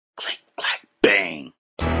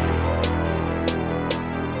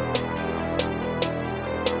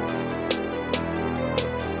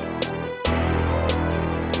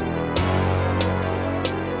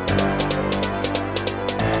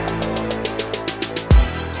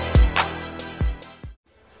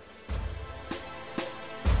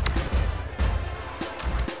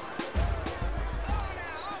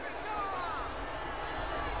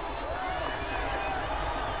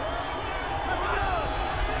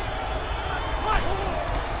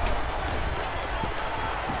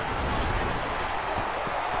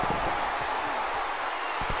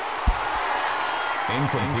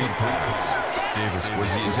Incomplete pass. Davis was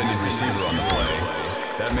the intended receiver on the play.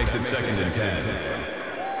 That makes it 2nd and 10.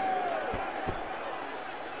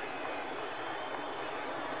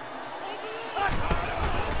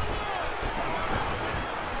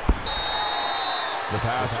 The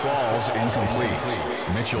pass falls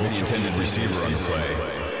incomplete. Mitchell, the intended receiver on the play.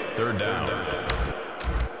 3rd down.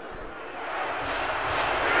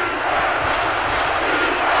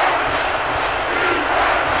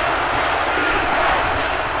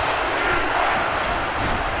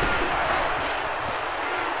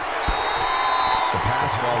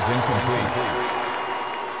 Incomplete.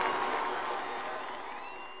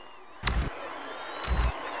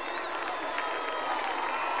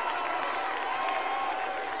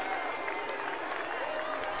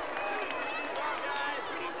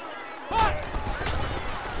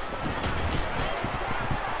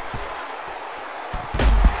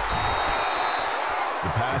 The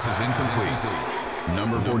pass is incomplete.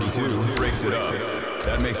 Number 42 breaks it up.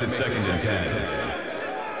 That makes it 2nd and 10.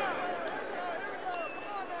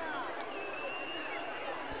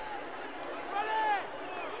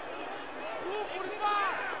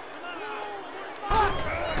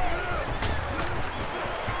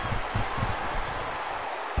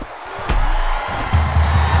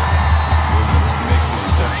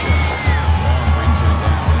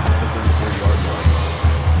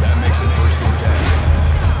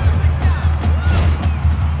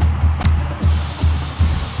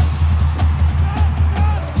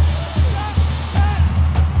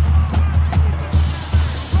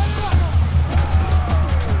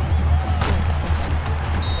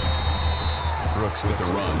 With the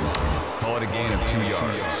run. Call it a gain of 2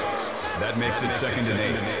 yards. That makes it 2nd and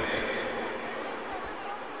 8.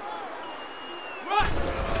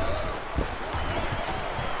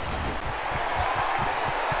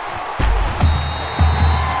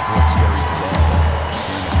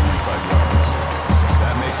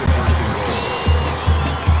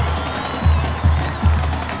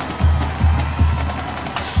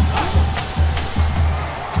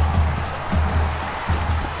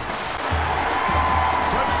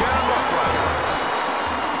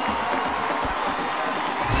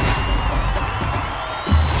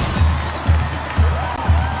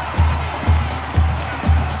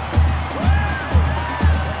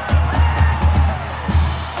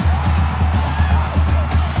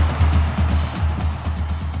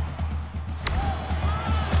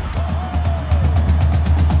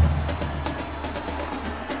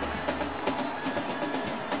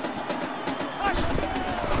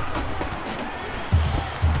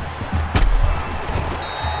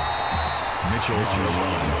 Mitchell on the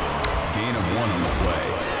run. Gain of 1 on the play.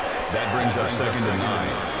 That brings up 2nd and 9.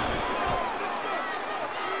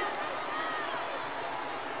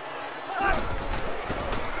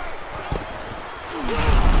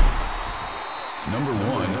 Number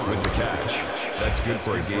 1 with the catch. That's good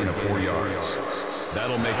for a gain of 4 yards.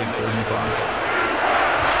 That'll make it 3rd and 5.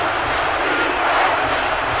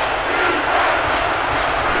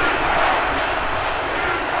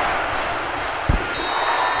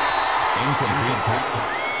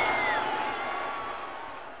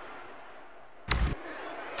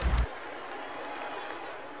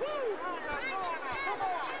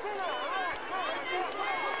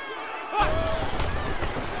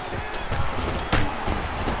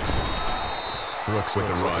 Brooks with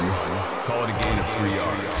the run. Call it a gain of 3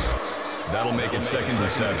 yards. That'll make it 2nd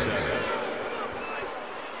and 7.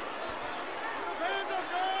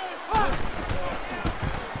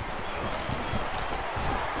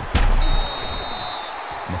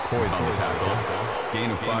 McCoy on the tackle.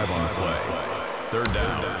 Gain of 5 on the play. 3rd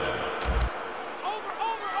down.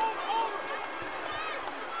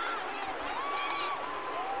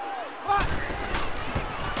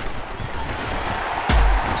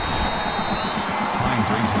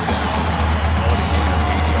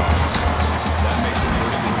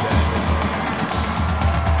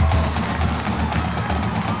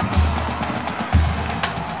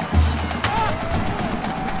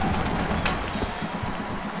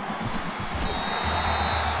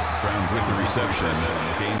 With the reception,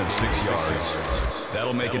 gain of 6 yards.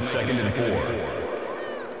 That'll make it 2nd and 4.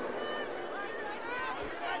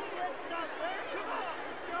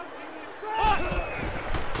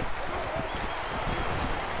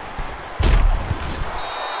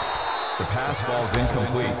 The pass falls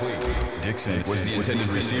incomplete. Dixon was the intended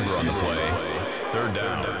receiver on the play. 3rd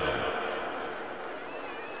down.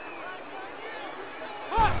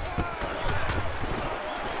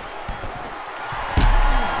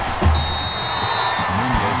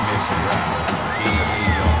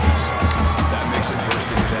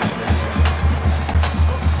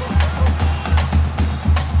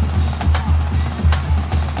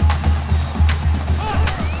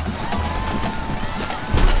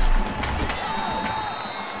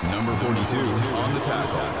 on the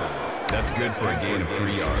tackle. That's good for a gain of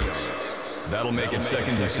 3 yards. That'll make it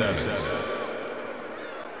 2nd and 7.